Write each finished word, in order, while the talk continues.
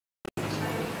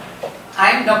I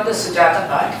am Dr. Sujata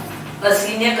Bhat, a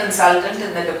senior consultant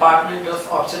in the Department of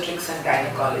Obstetrics and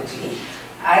Gynecology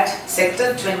at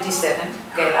Sector 27,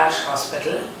 Kailash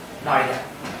Hospital, Noida.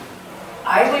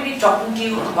 I will be talking to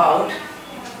you about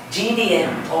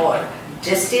GDM or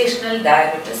Gestational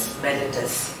Diabetes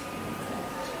Mellitus.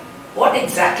 What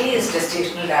exactly is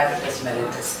gestational diabetes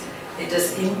mellitus? It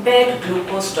is impaired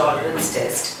glucose tolerance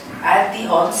test at the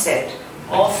onset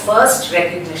of first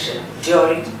recognition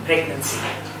during pregnancy.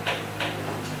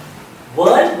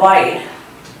 Worldwide,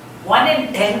 1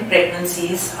 in 10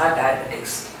 pregnancies are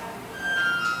diabetics,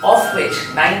 of which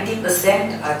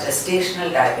 90% are gestational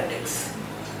diabetics.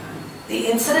 The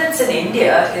incidence in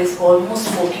India is almost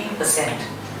 14%.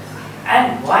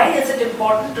 And why is it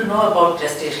important to know about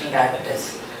gestational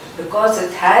diabetes? Because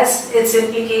it has its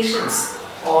implications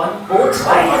on both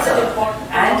mother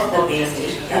and the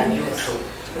baby in utero.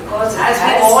 Because as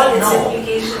we all know,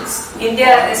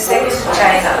 India is second to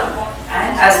China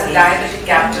and as the diabetic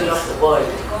capital of the world.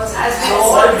 So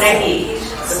already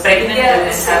the pregnant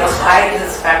women have a high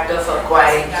risk factor for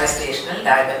acquiring gestational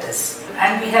diabetes.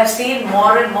 And we have seen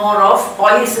more and more of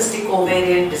polycystic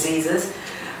ovarian diseases,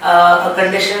 a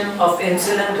condition of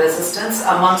insulin resistance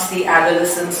amongst the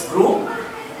adolescents group,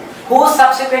 who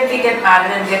subsequently get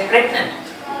married and get pregnant.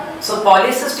 So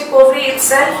polycystic ovary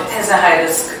itself is a high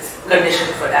risk condition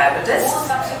for diabetes,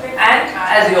 and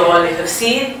as you all have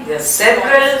seen, there are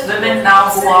several women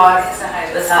now who are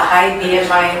with a high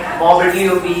BMI, morbidly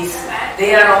obese.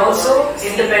 They are also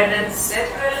independent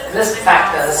risk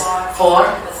factors for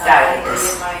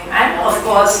diabetes, and of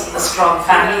course a strong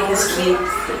family history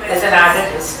is an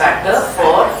added risk factor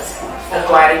for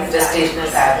acquiring gestational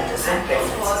diabetes and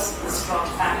pregnancy.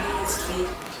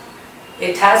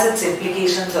 It has its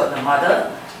implications on the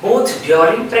mother, both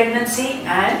during pregnancy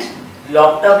and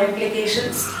long-term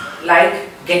implications like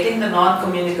getting the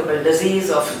non-communicable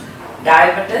disease of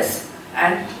diabetes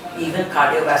and even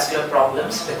cardiovascular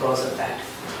problems because of that.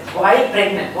 While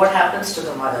pregnant, what happens to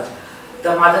the mother?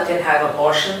 The mother can have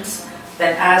abortions.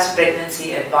 Then as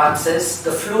pregnancy advances,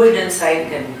 the fluid inside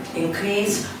can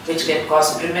increase, which can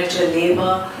cause premature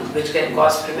labor, which can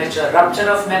cause premature rupture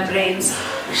of membranes.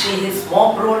 She is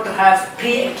more prone to have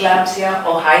preeclampsia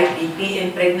or high BP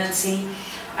in pregnancy.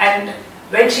 And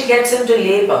when she gets into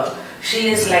labor, she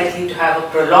is likely to have a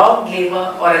prolonged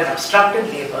labor or an obstructed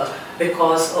labor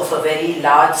because of a very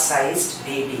large-sized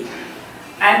baby.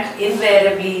 And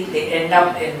invariably, they end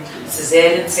up in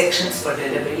cesarean sections for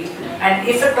delivery. And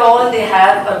if at all they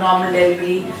have a normal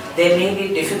delivery, there may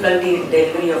be difficulty in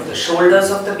delivery of the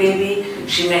shoulders of the baby.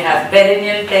 She may have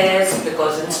perineal tears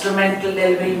because instrumental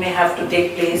delivery may have to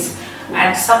take place.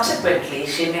 And subsequently,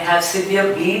 she may have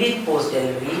severe bleeding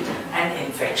post-delivery and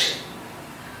infection.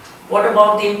 What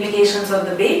about the implications on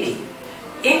the baby?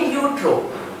 In utero,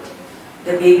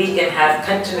 the baby can have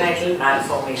congenital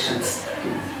malformations.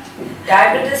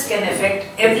 Diabetes can affect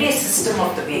every system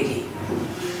of the baby,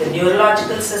 the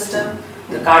neurological system,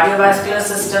 the cardiovascular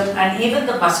system, and even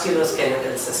the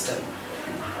musculoskeletal system.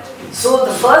 So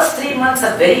the first 3 months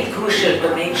are very crucial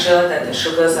to make sure that the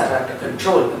sugars are under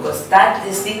control, because that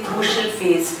is the crucial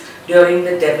phase during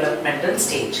the developmental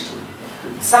stage.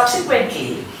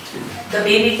 Subsequently, the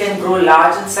baby can grow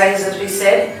large in size, as we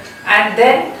said, and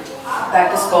then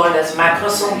that is called as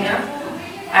macrosomia,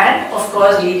 and of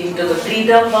course leading to the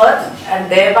preterm birth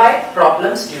and thereby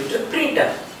problems due to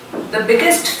preterm. The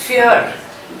biggest fear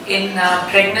in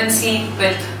pregnancy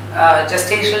with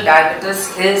gestational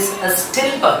diabetes is a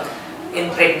stillbirth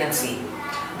in pregnancy,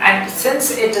 and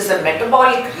since it is a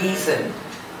metabolic reason,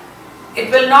 it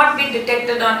will not be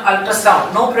detected on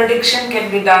ultrasound. No prediction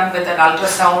can be done with an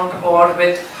ultrasound or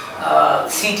with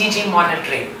CTG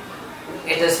monitoring.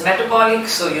 It is metabolic,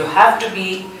 so you have to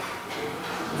be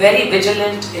very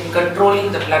vigilant in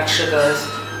controlling the blood sugars,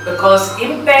 because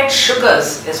impaired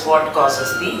sugars is what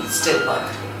causes the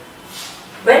stillbirth.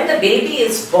 When the baby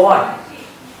is born,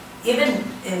 even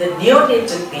in the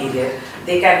neonatal period,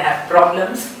 they can have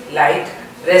problems like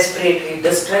respiratory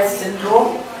distress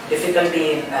syndrome,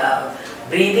 difficulty in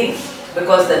breathing,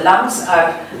 because the lungs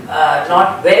are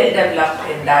not well developed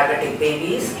in diabetic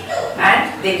babies,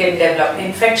 and they can develop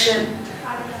infection.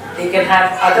 They can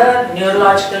have other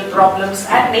neurological problems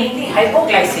and mainly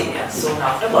hypoglycemia soon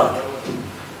after birth.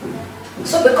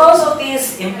 So because of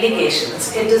these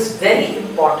implications, it is very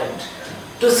important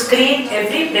to screen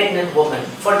every pregnant woman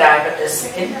for diabetes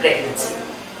in pregnancy.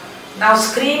 Now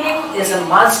screening is a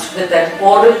must with an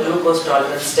oral glucose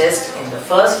tolerance test in the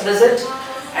first visit,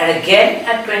 and again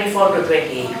at 24 to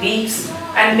 28 weeks,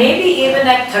 and maybe even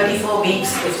at 34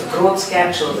 weeks if the growth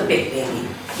scan shows a big baby.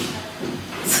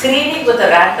 Screening with a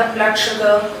random blood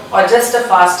sugar or just a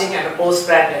fasting and a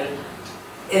postprandial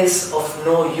is of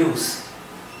no use.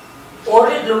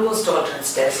 Oral glucose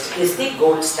tolerance test is the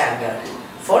gold standard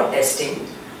for testing,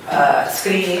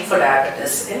 screening for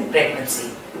diabetes in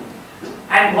pregnancy.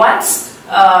 And once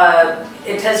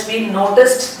it has been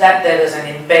noticed that there is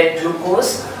an impaired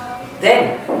glucose,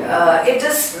 then it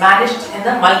is managed in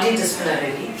a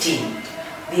multidisciplinary team.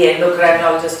 The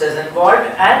endocrinologist is involved,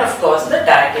 and of course the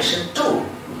dietitian too.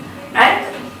 And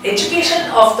education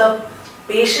of the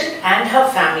patient and her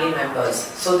family members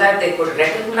so that they could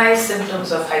recognize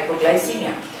symptoms of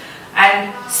hypoglycemia.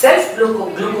 And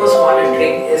self-glucose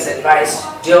monitoring is advised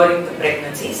during the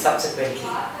pregnancy subsequently.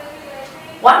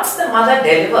 Once the mother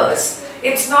delivers,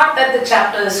 it's not that the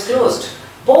chapter is closed.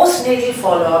 Postnatal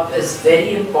follow-up is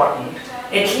very important,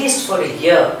 at least for a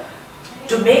year,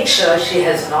 to make sure she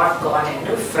has not gone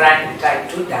into frank type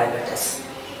 2 diabetes.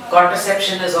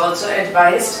 Contraception is also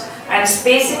advised and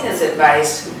spacing is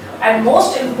advised, and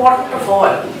most important of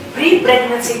all,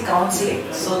 pre-pregnancy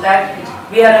counseling so that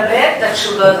we are aware that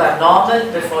sugars are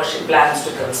normal before she plans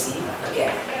to conceive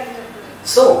again.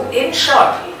 So, in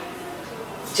short,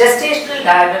 gestational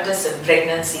diabetes in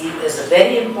pregnancy is a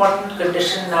very important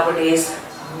condition nowadays,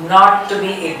 not to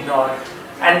be ignored,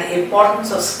 and the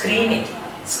importance of screening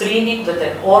with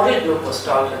an oral glucose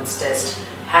tolerance test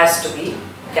has to be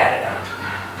carried out.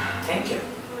 Thank you.